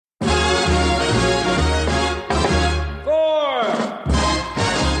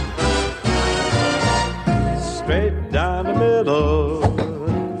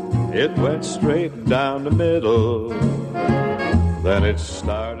it went straight down the middle. Then it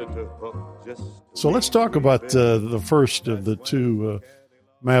started to hook just... So let's talk about the first of the two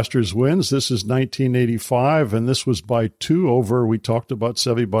Masters wins. This is 1985, and this was by 2 over, we talked about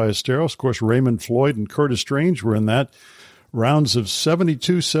Seve Ballesteros. Of course, Raymond Floyd and Curtis Strange were in that. Rounds of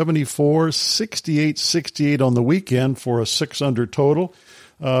 72, 74, 68, 68 on the weekend for a 6-under total.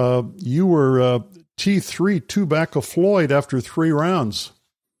 You were T3, 2 back of Floyd after 3 rounds.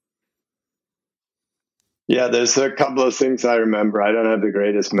 Yeah, there's a couple of things I remember. I don't have the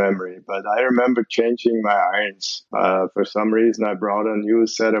greatest memory, but I remember changing my irons. For some reason, I brought a new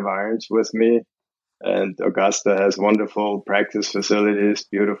set of irons with me. And Augusta has wonderful practice facilities,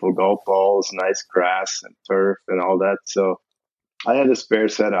 beautiful golf balls, nice grass and turf and all that. So I had a spare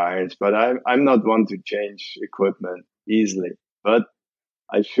set of irons, but I'm not one to change equipment easily. But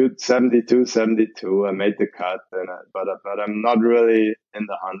I shoot 72, 72. I made the cut, but I'm not really in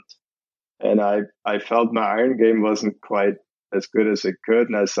the hunt. And I felt my iron game wasn't quite as good as it could.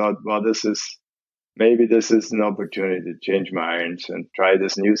 And I thought, well, maybe this is an opportunity to change my irons and try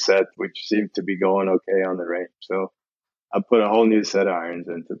this new set, which seemed to be going okay on the range. So I put a whole new set of irons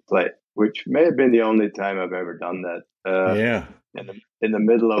into play, which may have been the only time I've ever done that. In the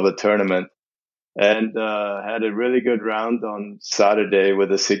middle of a tournament. And had a really good round on Saturday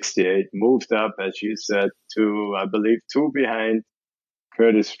with a 68. Moved up, as you said, to, I believe, 2 behind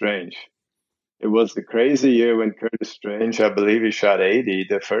Curtis Strange. It was the crazy year when Curtis Strange, I believe he shot 80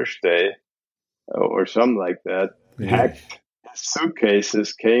 the first day or something like that. Yeah. Packed his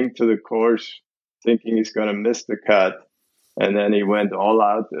suitcases, came to the course thinking he's going to miss the cut. And then he went all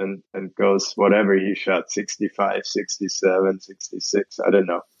out and goes whatever he shot, 65, 67, 66, I don't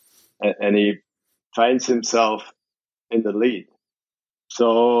know. And he finds himself in the lead.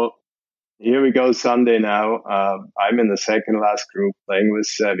 So here we go Sunday now. I'm in the second last group playing with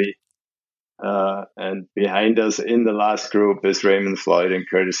Seve. And behind us in the last group is Raymond Floyd and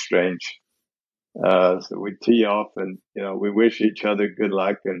Curtis Strange. So we tee off and, we wish each other good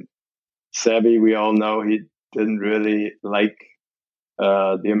luck. And Seve, we all know he didn't really like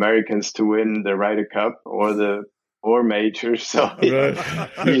the Americans to win the Ryder Cup or major. So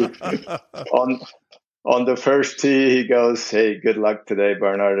on the first tee, he goes, "Hey, good luck today,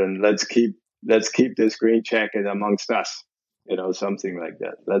 Bernhard, and let's keep this green jacket amongst us." Something like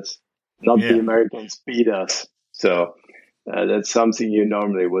that. Let's not the Americans beat us. So that's something you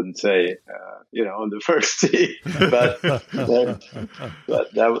normally wouldn't say, on the first tee. But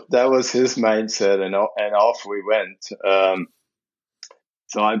that was his mindset, and off we went.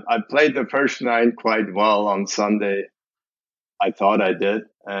 So I played the first 9 quite well on Sunday. I thought I did,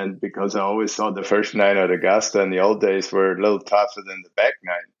 and because I always thought the first 9 at Augusta in the old days were a little tougher than the back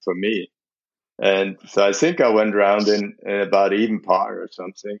 9 for me. And so I think I went round in about even par or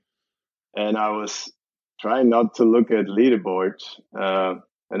something. And I was trying not to look at leaderboards.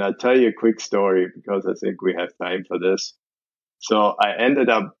 And I'll tell you a quick story because I think we have time for this. So I ended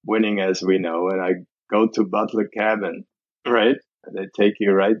up winning, as we know, and I go to Butler Cabin, right? And they take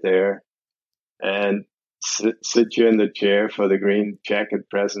you right there and sit you in the chair for the green jacket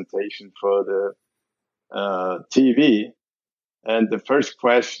presentation for the TV. And the first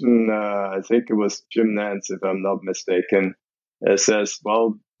question, I think it was Jim Nance, if I'm not mistaken, says,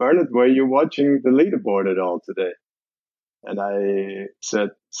 "Well, Bernhard, were you watching the leaderboard at all today?" And I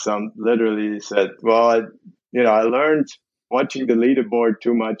literally said, "Well, I learned watching the leaderboard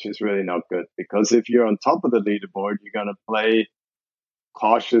too much is really not good, because if you're on top of the leaderboard, you're going to play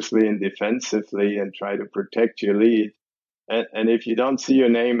cautiously and defensively and try to protect your lead. And if you don't see your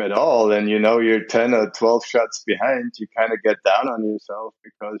name at all and you're 10 or 12 shots behind, you kind of get down on yourself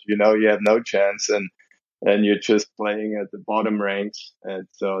because you have no chance and you're just playing at the bottom ranks. And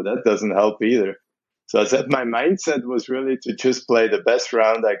so that doesn't help either." So I said my mindset was really to just play the best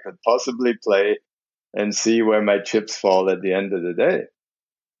round I could possibly play and see where my chips fall at the end of the day.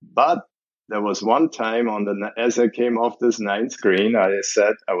 But there was one time as I came off this 9th green, I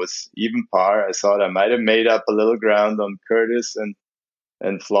said I was even par. I thought I might have made up a little ground on Curtis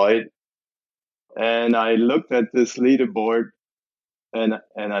and Floyd. And I looked at this leaderboard and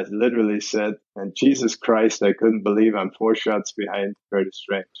I literally said, "And Jesus Christ, I couldn't believe I'm 4 shots behind Curtis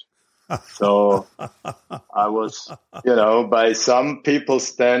Strange." So I was, by some people's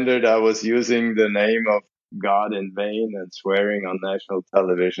standard, I was using the name of God in vain and swearing on national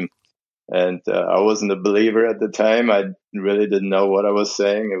television. And I wasn't a believer at the time. I really didn't know what I was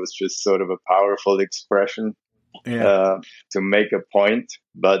saying. It was just sort of a powerful expression to make a point.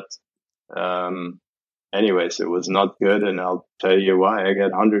 But anyways, it was not good. And I'll tell you why. I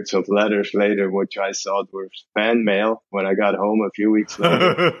got hundreds of letters later, which I thought were fan mail. When I got home a few weeks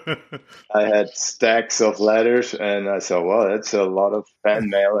later, I had stacks of letters, and I thought, well, that's a lot of fan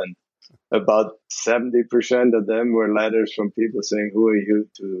mail. And about 70% of them were letters from people saying, who are you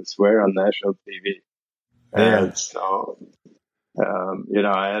to swear on national TV? Yeah. And so,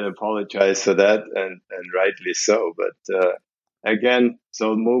 I had to apologize for that, and rightly so. But again,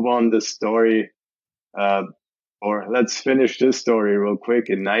 so move on the story, or let's finish this story real quick.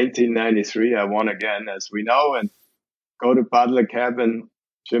 In 1993, I won again, as we know, and go to Butler Cabin.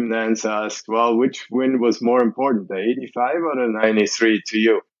 Jim Nance asked, well, which win was more important, the 85 or the 93 to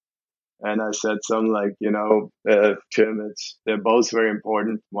you? And I said something like, Jim, they're both very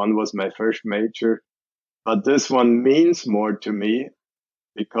important. One was my first major, but this one means more to me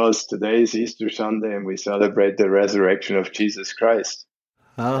because today is Easter Sunday and we celebrate the resurrection of Jesus Christ.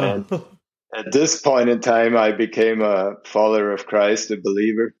 Oh. And at this point in time, I became a follower of Christ, a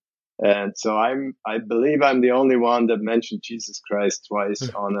believer. And so I believe I'm the only one that mentioned Jesus Christ twice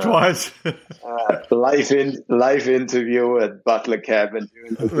on a live interview at Butler Cabin.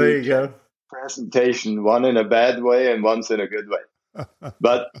 There you go. Presentation, one in a bad way and one's in a good way.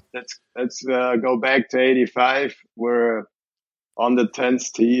 But let's go back to 85. We're on the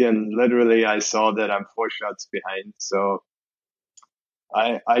 10th tee, and literally I saw that I'm 4 shots behind. So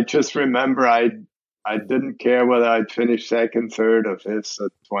I just remember I didn't care whether I'd finish second, third, or fifth, or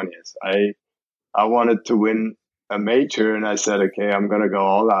 20th. I wanted to win a major, and I said, okay, I'm going to go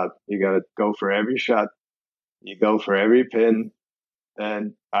all out. You got to go for every shot. You go for every pin,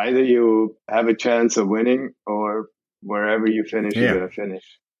 and either you have a chance of winning, or wherever you finish, you're going to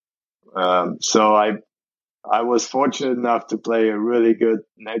finish. So I was fortunate enough to play a really good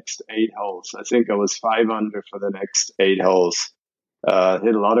next 8 holes. I think I was 5 under for the next 8 holes.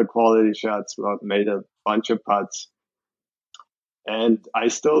 Hit a lot of quality shots, made a bunch of putts. And I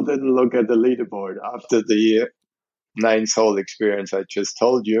still didn't look at the leaderboard after the 9th hole experience I just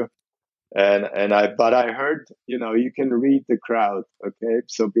told you. But I heard, you can read the crowd. Okay.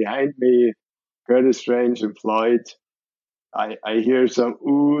 So behind me, Curtis Strange and Floyd, I hear some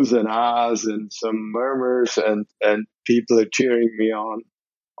oohs and ahs and some murmurs, and people are cheering me on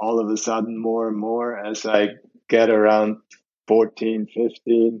all of a sudden more and more as I get around 14,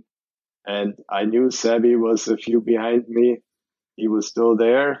 15. And I knew Sebi was a few behind me. He was still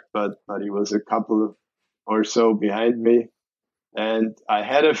there, but he was a couple or so behind me. And I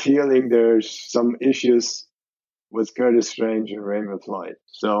had a feeling there's some issues with Curtis Strange and Raymond Floyd.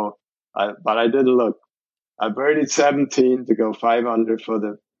 But I didn't look. I birdied 17 to go 5 under for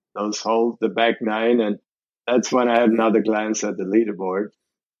those holes, the back 9. And that's when I had another glance at the leaderboard.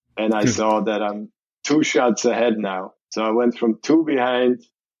 And I saw that I'm 2 shots ahead now. So I went from 2 behind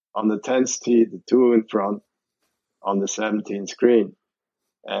on the 10th tee to 2 in front on the 17th green.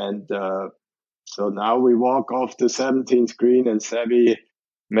 And so now we walk off the 17th green, and Sebi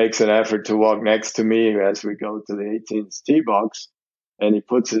makes an effort to walk next to me as we go to the 18th tee box. And he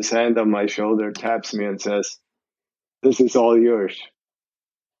puts his hand on my shoulder, taps me, and says, "This is all yours.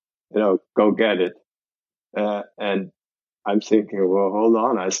 Go get it." And I'm thinking, well, hold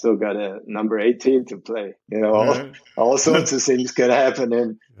on. I still got a number 18 to play. All sorts of things can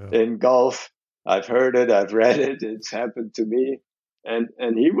happen in golf. I've heard it. I've read it. It's happened to me. And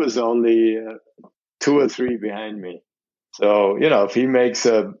he was only 2 or 3 behind me. So, if he makes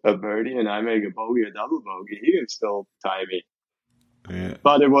a birdie and I make a bogey, a double bogey, he can still tie me. Yeah.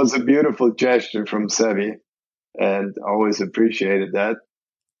 But it was a beautiful gesture from Sebi, and always appreciated that.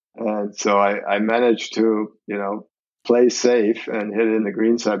 And so I managed to, play safe and hit it in the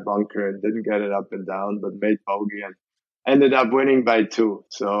greenside bunker and didn't get it up and down, but made bogey and ended up winning by 2.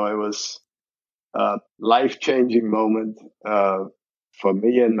 So it was a life-changing moment for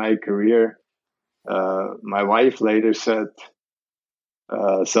me and my career. My wife later said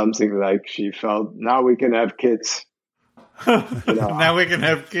something like she felt, now we can have kids. Now we can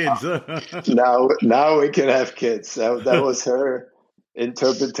have kids. now we can have kids. That was her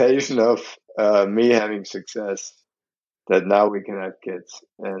interpretation of me having success. That now we can have kids,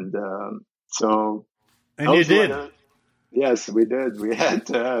 and you did. Yes, we did. We had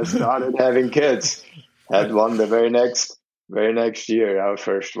started having kids. Had one the very next year, our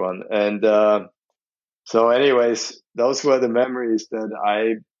first one, and so anyways, those were the memories that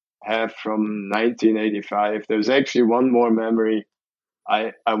I have from 1985. There's actually one more memory.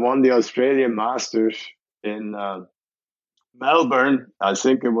 I won the Australian Masters in Melbourne. I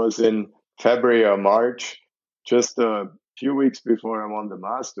think it was in February or March, just a few weeks before I won the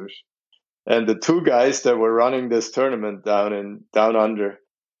Masters. And the 2 guys that were running this tournament down under,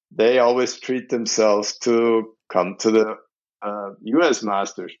 they always treat themselves to come to the U.S.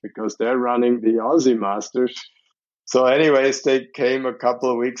 Masters because they're running the Aussie Masters. So anyways, they came a couple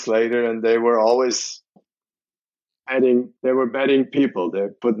of weeks later and they were always betting people. They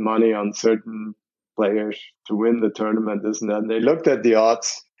put money on certain players to win the tournament, this and that. And they looked at the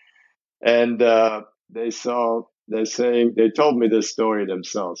odds and they told me this story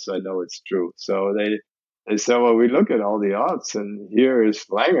themselves, so I know it's true. So they said, well, we look at all the odds and here is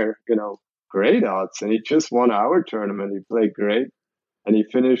Langer, great odds. And he just won our tournament. He played great. And he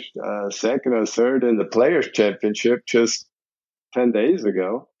finished second or third in the Players' Championship just 10 days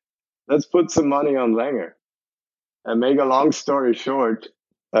ago. Let's put some money on Langer. And make a long story short,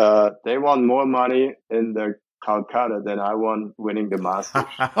 they won more money in the Calcutta than I won winning the Masters.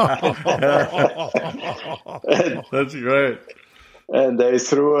 That's great. And they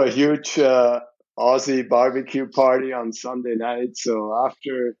threw a huge Aussie barbecue party on Sunday night. So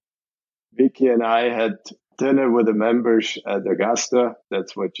after Vicky and I had dinner with the members at Augusta,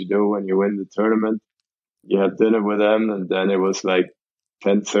 that's what you do when you win the tournament. You have dinner with them, and then it was like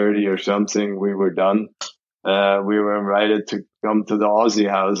 10:30 or something. We were done. We were invited to come to the Aussie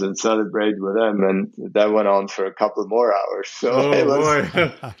house and celebrate with them, and that went on for a couple more hours. So it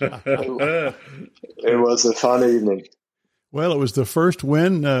was a fun evening. Well, it was the first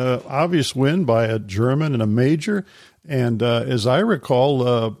win, obvious win by a German in a major, and as I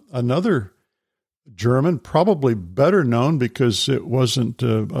recall, another German, probably better known because it wasn't,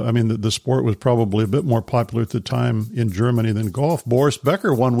 the sport was probably a bit more popular at the time in Germany than golf. Boris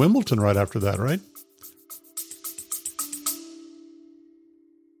Becker won Wimbledon right after that, right?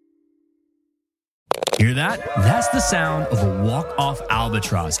 Hear that? That's the sound of a walk-off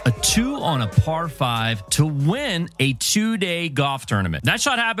albatross, a 2 on a par 5 to win a 2-day golf tournament. That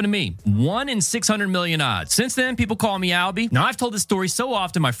shot happened to me. 1 in 600 million odds. Since then, people call me Albie. Now, I've told this story so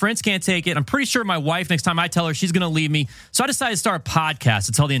often, my friends can't take it. I'm pretty sure my wife, next time I tell her, she's going to leave me. So I decided to start a podcast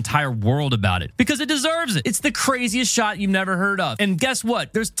to tell the entire world about it because it deserves it. It's the craziest shot you've never heard of. And guess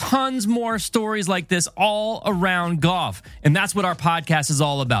what? There's tons more stories like this all around golf. And that's what our podcast is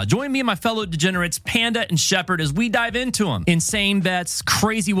all about. Join me and my fellow degenerates, Panda and Shepard, as we dive into them. Insane bets,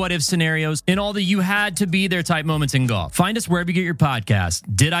 crazy what-if scenarios, and all the you had to be there type moments in golf. Find us wherever you get your podcast.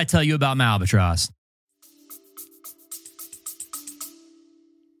 Did I tell you about my albatross?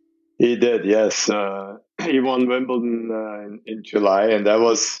 He did, yes. He won Wimbledon in July, and that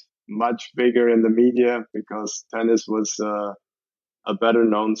was much bigger in the media because tennis was a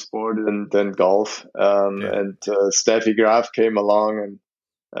better-known sport than golf. And Steffi Graf came along, and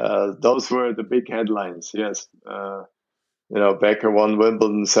those were the big headlines, yes. Becker won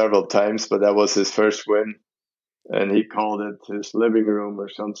Wimbledon several times, but that was his first win. And he called it his living room or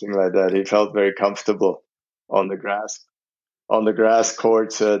something like that. He felt very comfortable on the grass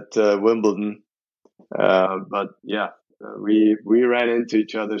courts at Wimbledon. But yeah, we ran into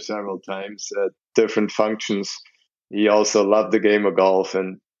each other several times at different functions. He also loved the game of golf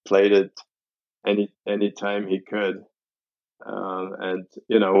and played it any time he could. And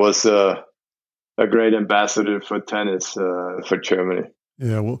was a great ambassador for tennis for Germany.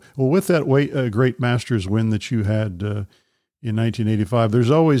 Yeah, well, with that great Masters win that you had in 1985,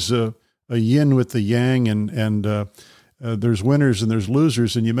 there's always a yin with the yang, and there's winners and there's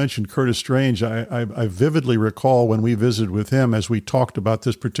losers. And you mentioned Curtis Strange. I vividly recall when we visited with him as we talked about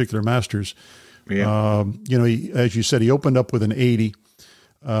this particular Masters. Yeah. He, as you said, he opened up with an 80.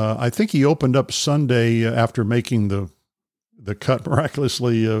 I think he opened up Sunday after making the cut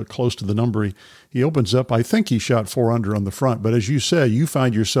miraculously close to the number. He opens up, I think he shot 4 under on the front, but as you said, you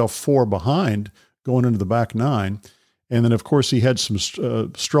find yourself 4 behind going into the back 9. And then of course he had some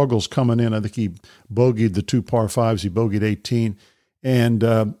struggles coming in. I think he bogeyed the 2 par 5s. He bogeyed 18.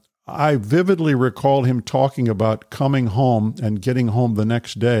 And I vividly recall him talking about coming home and getting home the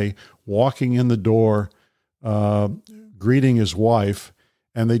next day, walking in the door, greeting his wife,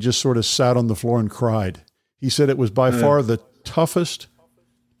 and they just sort of sat on the floor and cried. He said it was by far the toughest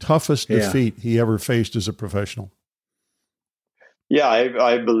defeat he ever faced as a professional. Yeah,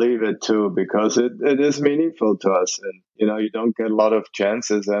 I believe it too, because it is meaningful to us. And, you don't get a lot of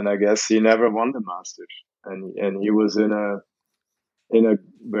chances. And I guess he never won the Masters. And he was in a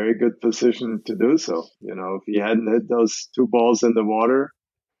very good position to do so. If he hadn't hit those 2 balls in the water,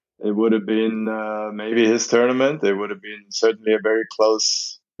 it would have been maybe his tournament. It would have been certainly a very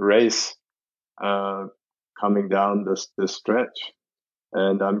close race coming down this stretch.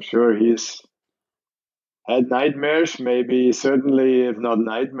 And I'm sure he's had nightmares, maybe certainly, if not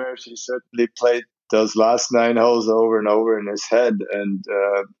nightmares, he certainly played those last 9 holes over and over in his head. And,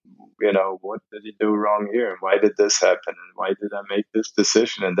 what did he do wrong here? Why did this happen? And why did I make this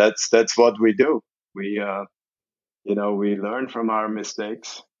decision? And that's what we do. We, we learn from our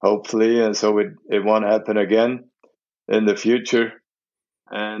mistakes, hopefully. And so it won't happen again in the future.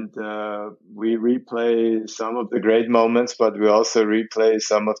 And we replay some of the great moments, but we also replay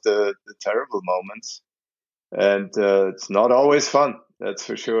some of the terrible moments. And it's not always fun, that's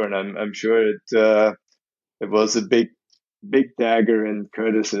for sure. And I'm sure it was a big dagger in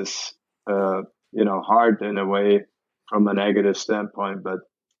Curtis's heart in a way from a negative standpoint. But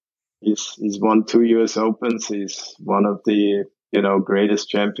he's won 2 U.S. Opens. He's one of the greatest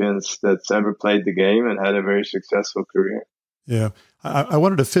champions that's ever played the game and had a very successful career. Yeah. I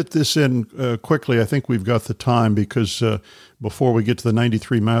wanted to fit this in quickly. I think we've got the time because before we get to the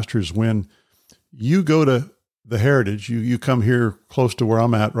 93 Masters win, you go to the Heritage. You come here close to where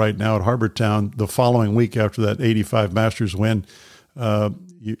I'm at right now at Harbor Town the following week after that 85 Masters win.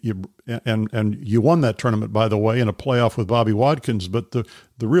 You won that tournament, by the way, in a playoff with Bobby Watkins. But the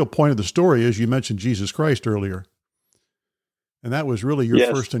real point of the story is you mentioned Jesus Christ earlier. And that was really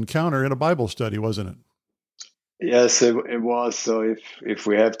your first encounter in a Bible study, wasn't it? Yes, it was. So if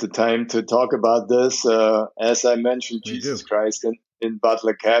we have the time to talk about this, as I mentioned, Jesus Christ in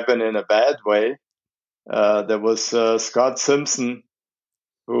Butler Cabin in a bad way. There was Scott Simpson,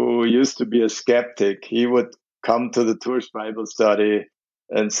 who used to be a skeptic. He would come to the Tours Bible study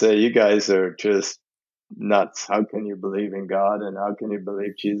and say, "You guys are just nuts. How can you believe in God? And how can you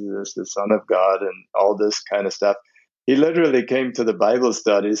believe Jesus is the Son of God?" And all this kind of stuff. He literally came to the Bible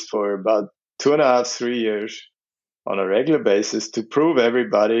studies for about 2.5, 3 years on a regular basis to prove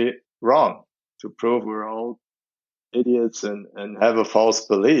everybody wrong, to prove we're all idiots and have a false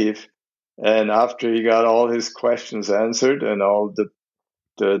belief. And after he got all his questions answered and all the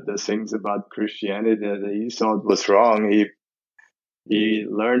things about Christianity that he thought was wrong, he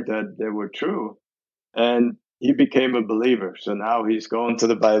learned that they were true. And he became a believer. So now he's going to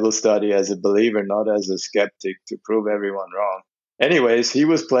the Bible study as a believer, not as a skeptic, to prove everyone wrong. Anyways, he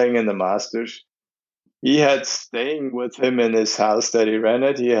was playing in the Masters. He had staying with him in his house that he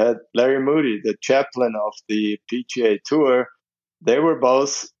rented. He had Larry Moody, the chaplain of the PGA Tour. They were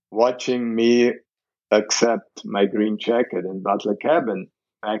both watching me accept my green jacket in Butler Cabin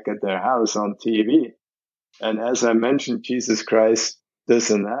back at their house on TV. And as I mentioned, Jesus Christ, this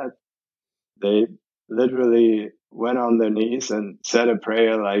and that, they literally went on their knees and said a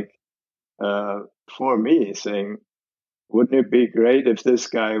prayer like for me, saying, "Wouldn't it be great if this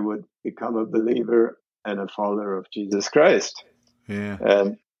guy would become a believer and a follower of Jesus Christ?" Yeah.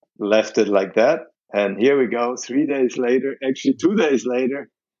 And left it like that. And here we go. 3 days later, actually 2 days later,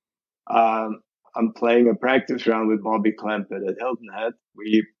 I'm playing a practice round with Bobby Clampett at Hilton Head.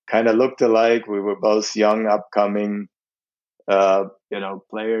 We kind of looked alike. We were both young, upcoming,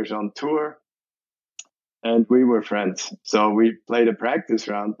 players on tour. And we were friends. So we played a practice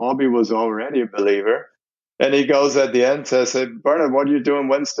round. Bobby was already a believer. And he goes at the end, says, "Bernhard, what are you doing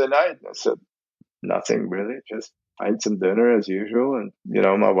Wednesday night?" I said, "Nothing really, just find some dinner as usual. And,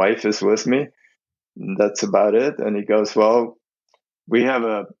 my wife is with me. And that's about it." And he goes, "Well, we have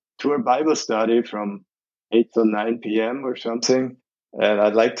a tour Bible study from 8 till 9 p.m. or something. And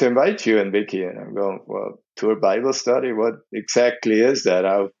I'd like to invite you and Vicky." And I'm going, "Well, tour Bible study? What exactly is that?"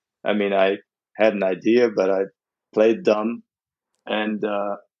 I had an idea, but I played dumb. And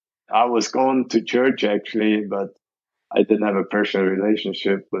I was going to church actually, but I didn't have a personal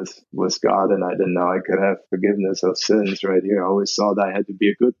relationship with God, and I didn't know I could have forgiveness of sins right here. I always thought I had to be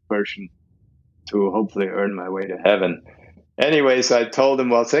a good person to hopefully earn my way to heaven. Anyways, I told him,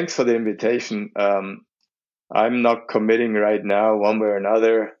 "Well, thanks for the invitation. I'm not committing right now one way or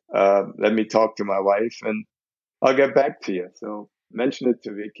another. Let me talk to my wife and I'll get back to you." So mention it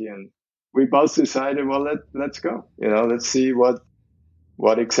to Vicky, and we both decided, well, let's go. Let's see what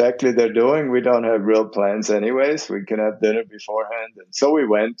exactly they're doing. We don't have real plans anyways. We can have dinner beforehand. And so we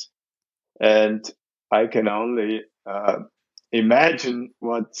went, and I can only imagine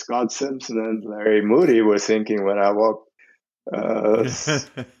what Scott Simpson and Larry Moody were thinking when I walked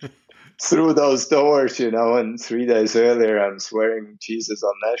through those doors, and 3 days earlier I'm swearing Jesus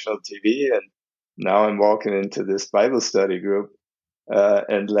on national TV, and now I'm walking into this Bible study group,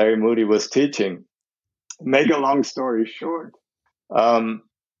 and Larry Moody was teaching. Make a long story short,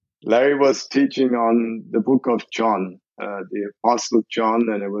 Larry was teaching on the book of John, the Apostle John,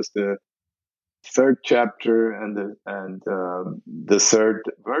 and it was the 3rd chapter and the 3rd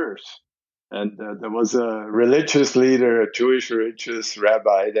verse. And there was a religious leader, a Jewish religious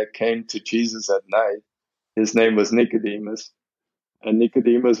rabbi that came to Jesus at night. His name was Nicodemus. And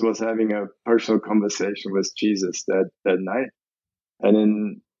Nicodemus was having a personal conversation with Jesus that night.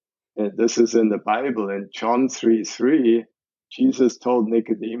 And this is in the Bible, in John 3:3, Jesus told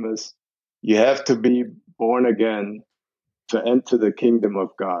Nicodemus, you have to be born again to enter the kingdom of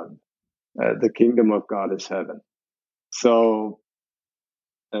God. The kingdom of God is heaven. So,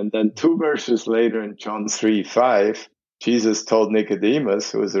 and then 2 verses later in John 3:5, Jesus told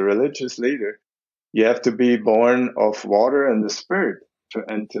Nicodemus, who was a religious leader, you have to be born of water and the Spirit to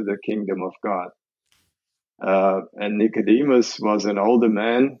enter the kingdom of God. And Nicodemus was an older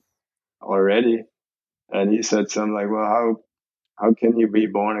man already. And he said something like, well, how can you be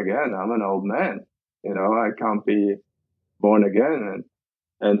born again? I'm an old man. I can't be born again.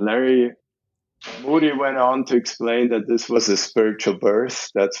 And Larry Moody went on to explain that this was a spiritual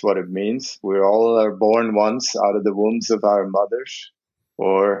birth. That's what it means. We all are born once out of the wombs of our mothers,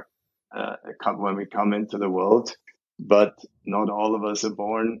 or when we come into the world. But not all of us are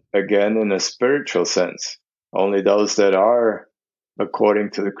born again in a spiritual sense. Only those that are,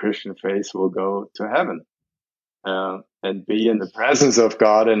 according to the Christian faith, will go to heaven and be in the presence of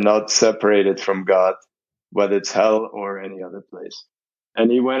God and not separated from God, whether it's hell or any other place. And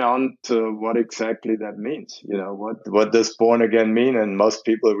he went on to what exactly that means. What does born again mean? And most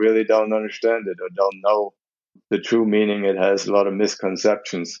people really don't understand it or don't know the true meaning. It has a lot of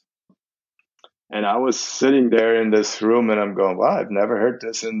misconceptions. And I was sitting there in this room and I'm going, wow, I've never heard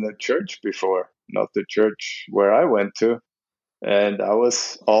this in the church before, not the church where I went to. And I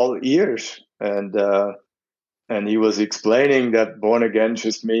was all ears. And he was explaining that born again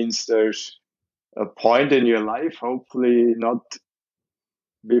just means there's a point in your life, hopefully not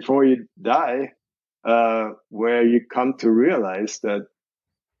before you die, where you come to realize that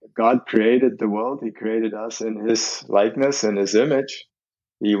God created the world. He created us in his likeness and his image.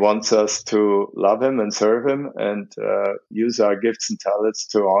 He wants us to love him and serve him and use our gifts and talents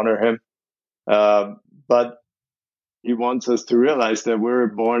to honor him. But he wants us to realize that we're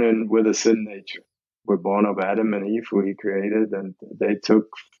born with a sin nature. We're born of Adam and Eve, who he created, and they took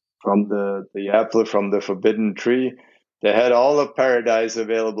from the apple from the forbidden tree. They had all of paradise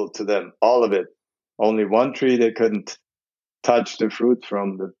available to them, all of it. Only one tree they couldn't touch, the fruit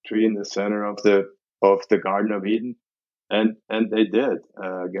from the tree in the center of the Garden of Eden, and they did.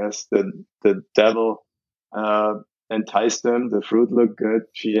 I guess the devil enticed them. The fruit looked good.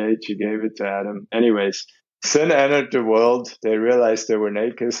 She ate. She gave it to Adam. Anyways, sin entered the world. They realized they were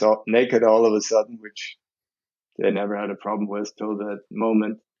naked all of a sudden, which they never had a problem with till that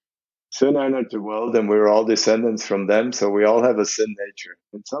moment. Sin entered the world, and we were all descendants from them, so we all have a sin nature.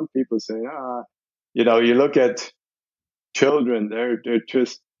 And some people say, you look at children,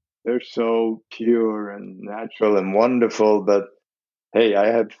 they're so pure and natural and wonderful. But hey, I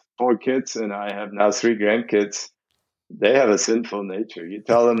have 4 kids, and I have now 3 grandkids. They have a sinful nature. You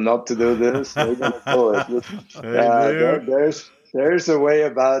tell them not to do this, they're going to do it. There's a way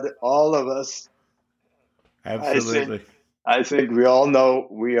about it, all of us. Absolutely. I think we all know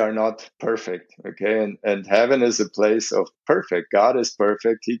we are not perfect, okay? And heaven is a place of perfect. God is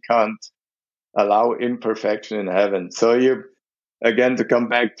perfect. He can't allow imperfection in heaven. So to come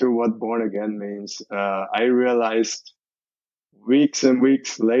back to what born again means, I realized weeks and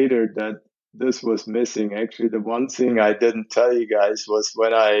weeks later that this was missing. Actually, the one thing I didn't tell you guys was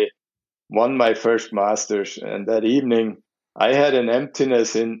when I won my first Masters, and that evening I had an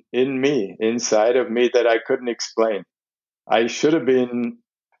emptiness in me, inside of me, that I couldn't explain. I should have been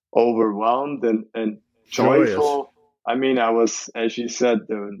overwhelmed and joyful. Joyous. I mean, I was, as you said,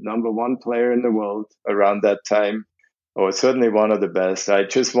 the number 1 player in the world around that time, or certainly one of the best. I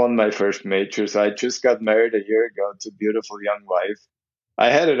just won my first majors. I just got married a year ago to a beautiful young wife.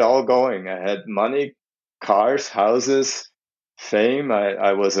 I had it all going. I had money, cars, houses, fame.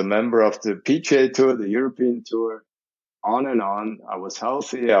 I was a member of the PGA Tour, the European Tour, on and on. I was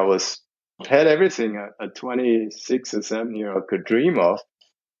healthy. Had everything a 26 or 7-year-old could dream of.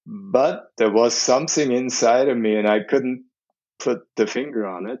 But there was something inside of me, and I couldn't put the finger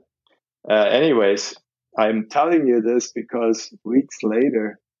on it. Anyways, I'm telling you this because weeks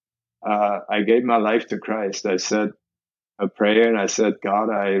later, I gave my life to Christ. I said a prayer, and I said, God,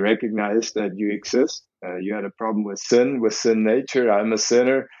 I recognize that you exist. You had a problem with sin nature. I'm a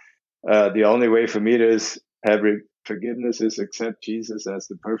sinner. The only way for me to have forgiveness is accept Jesus as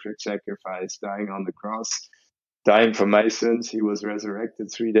the perfect sacrifice, dying on the cross, dying for my sins. He was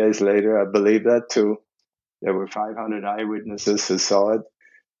resurrected 3 days later. I believe that too. There were 500 eyewitnesses who saw it,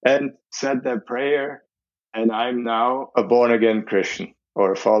 and said that prayer. And I'm now a born again Christian,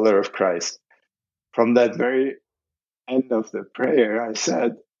 or a follower of Christ. From that very end of the prayer, I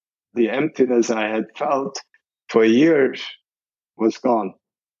said the emptiness I had felt for years was gone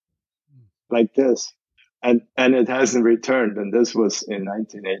like this. And it hasn't returned. And this was in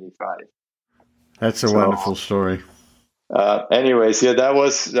 1985. That's a wonderful story. Anyways, yeah, that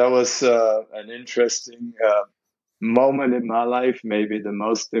was an interesting moment in my life, maybe the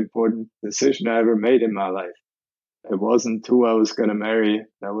most important decision I ever made in my life. It wasn't who I was going to marry.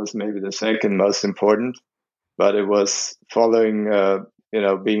 That was maybe the second most important, but it was following,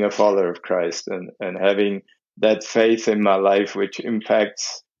 being a follower of Christ and having that faith in my life, which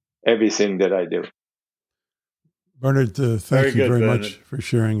impacts everything that I do. Bernhard, thank you very much for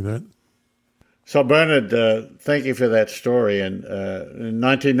sharing that. So, Bernhard, thank you for that story. And in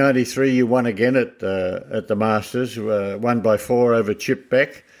 1993, you won again at the Masters, won by 4 over Chip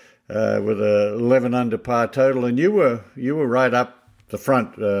Beck with a 11 under par total. And you were right up the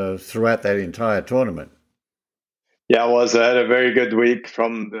front throughout that entire tournament. Yeah, I had a very good week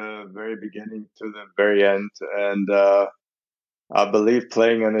from the very beginning to the very end. And I believe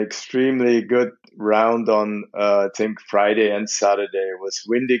playing an extremely good round on, I think, Friday and Saturday. It was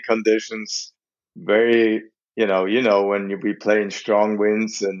windy conditions, very, when we play in strong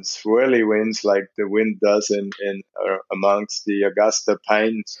winds and swirly winds like the wind does in amongst the Augusta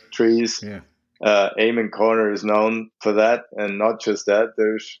pine trees. Yeah. Amen Corner is known for that. And not just that,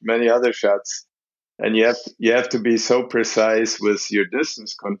 there's many other shots. And you have to be so precise with your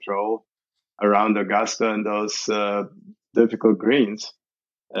distance control around Augusta and those difficult greens.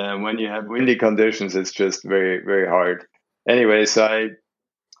 And when you have windy conditions, it's just very, very hard. Anyways, I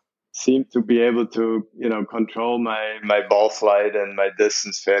seem to be able to, control my ball flight and my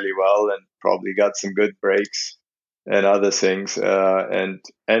distance fairly well, and probably got some good breaks and other things, and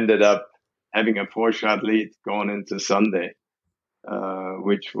ended up having a 4-shot lead going into Sunday,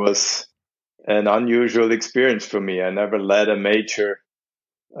 which was an unusual experience for me. I never led a major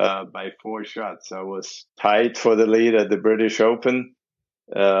by 4 shots. I was tied for the lead at the British Open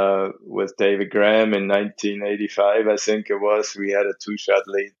with David Graham in 1985, I think it was. We had a 2-shot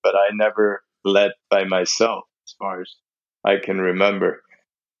lead, but I never led by myself as far as I can remember.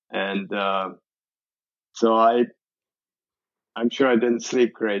 And so I'm sure I didn't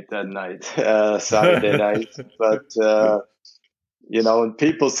sleep great that night, Saturday night. But, and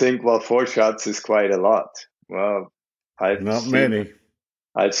people think, well, 4 shots is quite a lot. Well,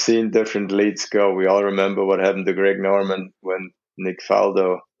 I've seen different leads go. We all remember what happened to Greg Norman when Nick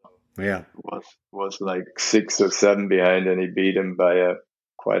Faldo was like 6 or 7 behind, and he beat him by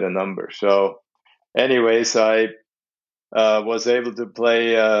quite a number. So anyways, I was able to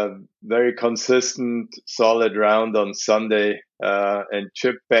play a very consistent, solid round on Sunday. And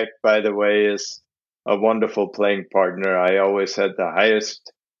Chip Beck, by the way, is a wonderful playing partner. I always had the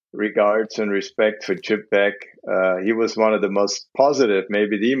highest regards and respect for Chip Beck. He was one of the most positive,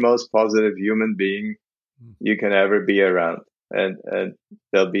 maybe the most positive human being you can ever be around. And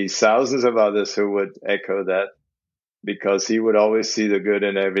there'll be thousands of others who would echo that, because he would always see the good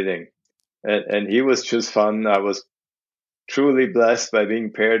in everything. And he was just fun. I was truly blessed by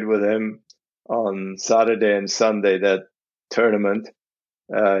being paired with him on Saturday and Sunday, that tournament.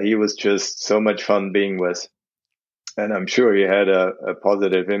 He was just so much fun being with. And I'm sure he had a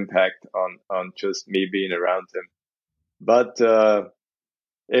positive impact on just me being around him. But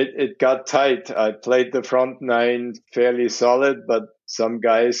it got tight. I played the front 9 fairly solid, but some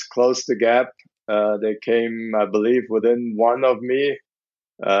guys closed the gap. They came, I believe, within 1 of me.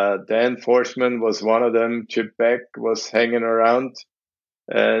 Dan Forsman was one of them. Chip Beck was hanging around,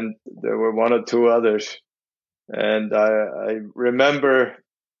 and there were 1 or 2 others. And I remember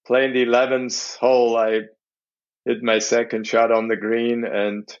playing the 11th hole. I hit my second shot on the green,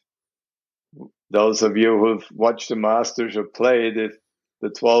 and those of you who've watched the Masters or played, the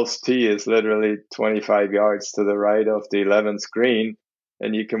 12th tee is literally 25 yards to the right of the 11th green,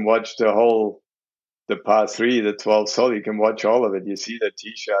 and you can watch the par 3, the 12th hole. You can watch all of it. You see the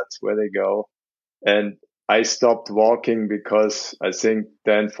tee shots where they go. And I stopped walking because I think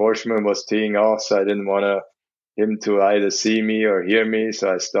Dan Forsman was teeing off, so I didn't want him to either see me or hear me,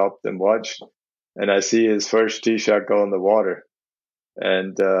 so I stopped and watched. And I see his first tee shot go in the water.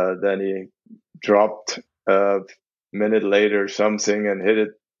 And then he dropped a minute later something and hit it.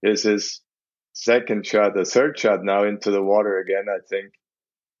 His second shot, the third shot now, into the water again, I think.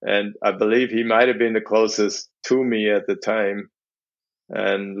 And I believe he might have been the closest to me at the time.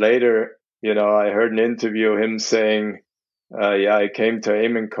 And later, I heard an interview, him saying, I came to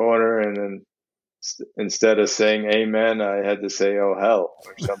Amen Corner, and then instead of saying amen, I had to say, oh, hell,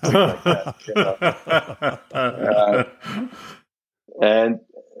 or something like that.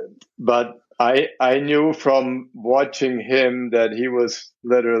 But I knew from watching him that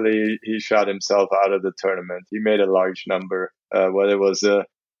he shot himself out of the tournament. He made a large number, whether it was a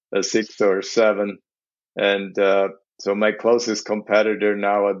 6 or a 7. And so my closest competitor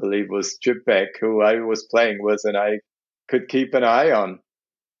now, I believe, was Chip Beck, who I was playing with and I could keep an eye on.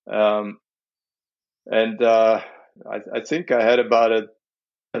 And I think I had about a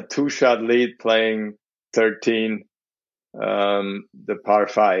 2-shot lead playing 13, the par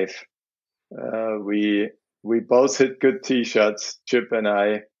 5. We both hit good tee shots, Chip and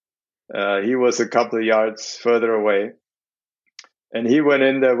I. He was a couple of yards further away, and he went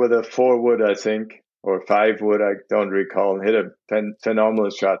in there with a 4-wood, I think, or 5-wood, I don't recall, and hit a phenomenal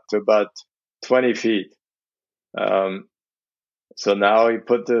shot to about 20 feet. So now he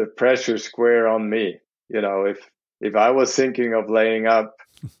put the pressure square on me. You know, if I was thinking of laying up,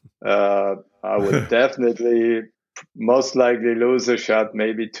 I would definitely most likely lose a shot,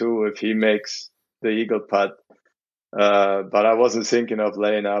 maybe 2 if he makes the eagle putt. But I wasn't thinking of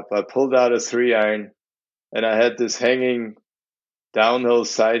laying up. I pulled out a 3-iron, and I had this hanging downhill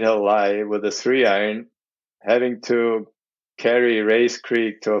side hill lie with a 3-iron, having to carry Race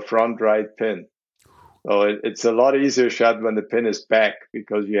Creek to a front right pin. So it's a lot easier shot when the pin is back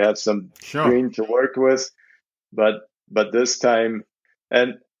because you have some green to work with. But this time,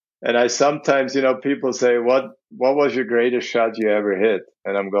 and I sometimes, people say, what was your greatest shot you ever hit?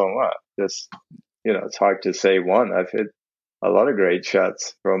 And I'm going, wow, just, it's hard to say one. I've hit a lot of great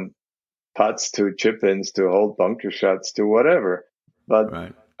shots, from putts to chip-ins to old bunker shots to whatever. But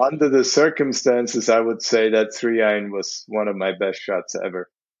under the circumstances, I would say that 3-iron was one of my best shots ever.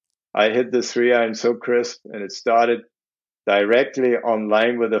 I hit the 3-iron so crisp, and it started directly on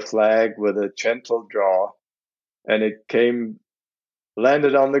line with the flag with a gentle draw, and it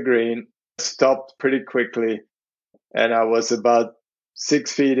landed on the green, stopped pretty quickly, and I was about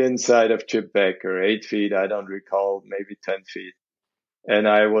 6 feet inside of Chip Beck, or 8 feet, I don't recall, maybe 10 feet. And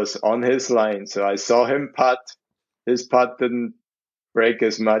I was on his line, so I saw him putt. His putt didn't break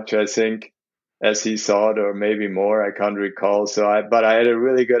as much, I think, as he saw it, or maybe more, I can't recall. But I had a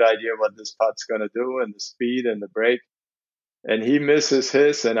really good idea what this putt's going to do, and the speed and the break. And he misses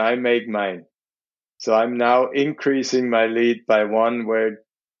his, and I make mine. So I'm now increasing my lead by 1, where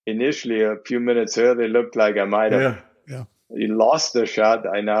initially a few minutes earlier looked like I might have lost the shot.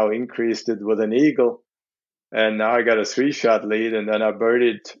 I now increased it with an eagle, and now I got a 3-shot lead, and then I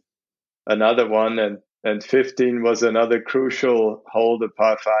birdied another one, and 15 was another crucial hole, the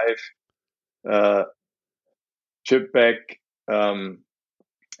par 5. Chip Beck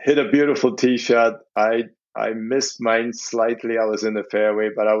hit a beautiful tee shot. I missed mine slightly. I was in the fairway,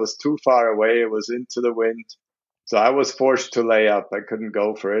 but I was too far away. It was into the wind. So I was forced to lay up. I couldn't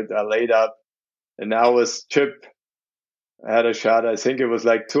go for it. I laid up, and now was Chip had a shot. I think it was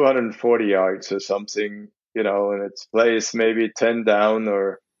like 240 yards or something, and it's placed maybe 10 down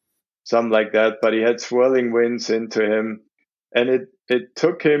or something like that. But he had swirling winds into him, and it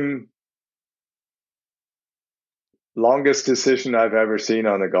took him longest decision I've ever seen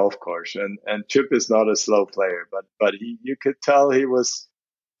on a golf course. And Chip is not a slow player, but you could tell he was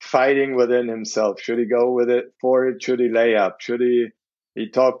fighting within himself. Should he go with it for it? Should he lay up? Should he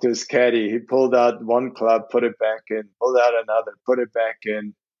talked to his caddy. He pulled out one club, put it back in, pulled out another, put it back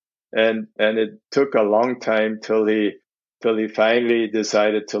in. And it took a long time till he finally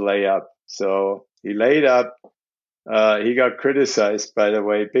decided to lay up. So he laid up. He got criticized, by the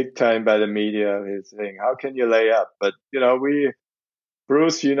way, big time by the media. He's saying, how can you lay up? But,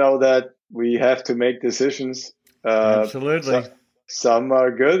 Bruce, that we have to make decisions. Absolutely. Some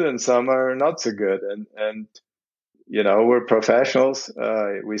are good and some are not so good. And we're professionals.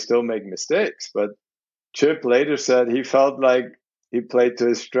 We still make mistakes. But Chip later said he felt like he played to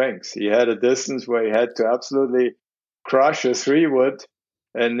his strengths. He had a distance where he had to absolutely crush a 3-wood.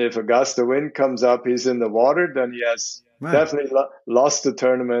 And if a gust of wind comes up, he's in the water, then he has definitely lost the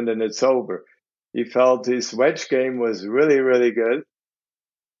tournament and it's over. He felt his wedge game was really, really good.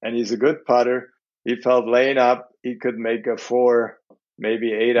 And he's a good putter. He felt laying up, he could make a 4,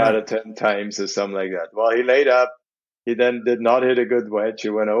 maybe 8 out of 10 times or something like that. Well, he laid up. He then did not hit a good wedge. He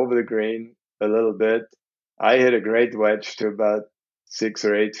went over the green a little bit. I hit a great wedge to about 6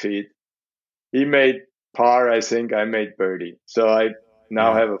 or 8 feet. He made par, I think. I made birdie. So I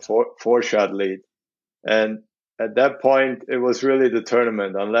now have a 4-shot lead. And at that point, it was really the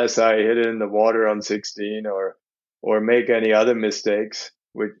tournament, unless I hit it in the water on 16 or make any other mistakes,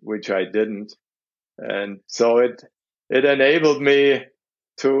 which I didn't. And so it enabled me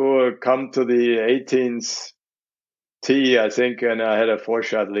to come to the 18th tee, I think, and I had a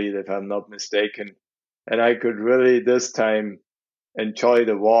 4-shot lead, if I'm not mistaken. And I could really this time enjoy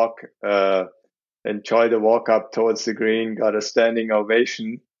the walk up towards the green, got a standing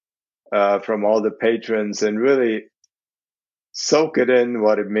ovation from all the patrons, and really soak it in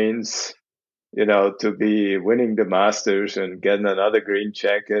what it means, to be winning the Masters and getting another green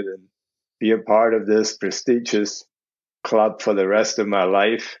jacket and be a part of this prestigious club for the rest of my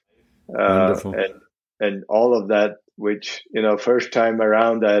life. Wonderful. And all of that, which, first time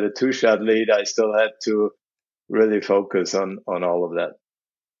around I had a 2-shot lead, I still had to really focus on all of that.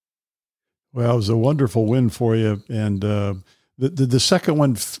 Well, it was a wonderful win for you. And the second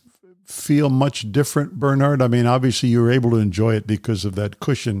one feel much different, Bernhard? I mean, obviously you were able to enjoy it because of that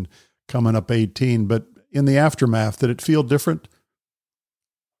cushion coming up 18, but in the aftermath, did it feel different?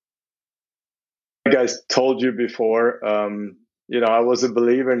 Like I told you before, I was a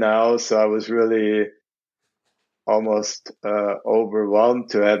believer now, so I was really almost overwhelmed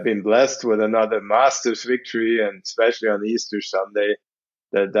to have been blessed with another Masters victory, and especially on Easter Sunday.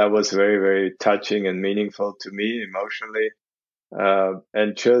 That was very, very touching and meaningful to me emotionally,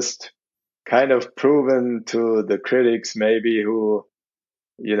 and just kind of proven to the critics maybe who,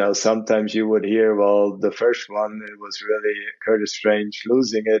 sometimes you would hear, well, the first one, it was really Curtis Strange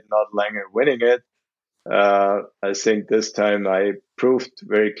losing it, not Langer winning it. I think this time I proved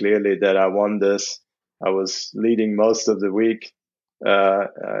very clearly that I won this. I was leading most of the week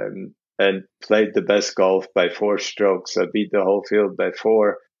and played the best golf by 4 strokes. I beat the whole field by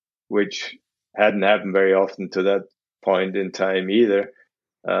 4, which hadn't happened very often to that point in time either.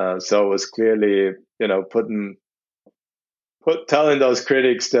 So it was clearly, telling those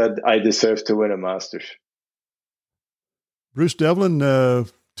critics that I deserve to win a Masters. Bruce Devlin,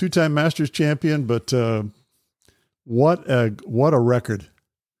 2-time Masters champion, but what a record.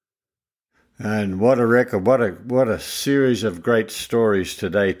 And what a record, what a series of great stories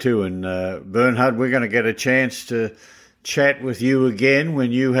today too. And Bernhard, we're going to get a chance to chat with you again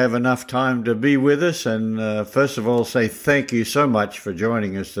when you have enough time to be with us. And first of all, say thank you so much for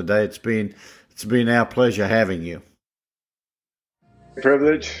joining us today. It's been our pleasure having you.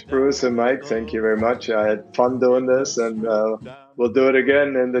 Privilege, Bruce and Mike. Thank you very much. I had fun doing this, and we'll do it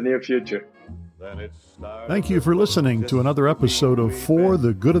again in the near future. Thank you for listening to another episode of For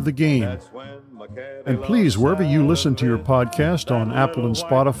the Good of the Game. And please, wherever you listen to your podcast on Apple and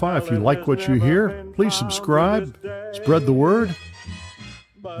Spotify, if you like what you hear, please subscribe, spread the word,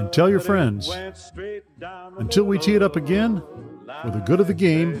 and tell your friends. Until we tee it up again, for the good of the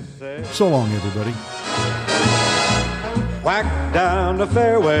game, so long, everybody. Whack down the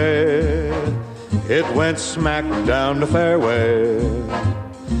fairway, it went smack down the fairway.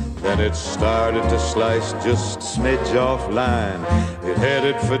 Then it started to slice just a smidge off line. It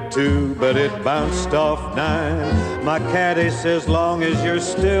headed for 2, but it bounced off 9. My caddy says, long as you're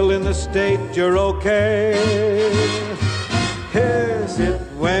still in the state, you're okay. Yes, it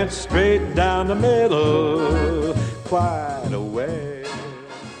went straight down the middle, quite a way.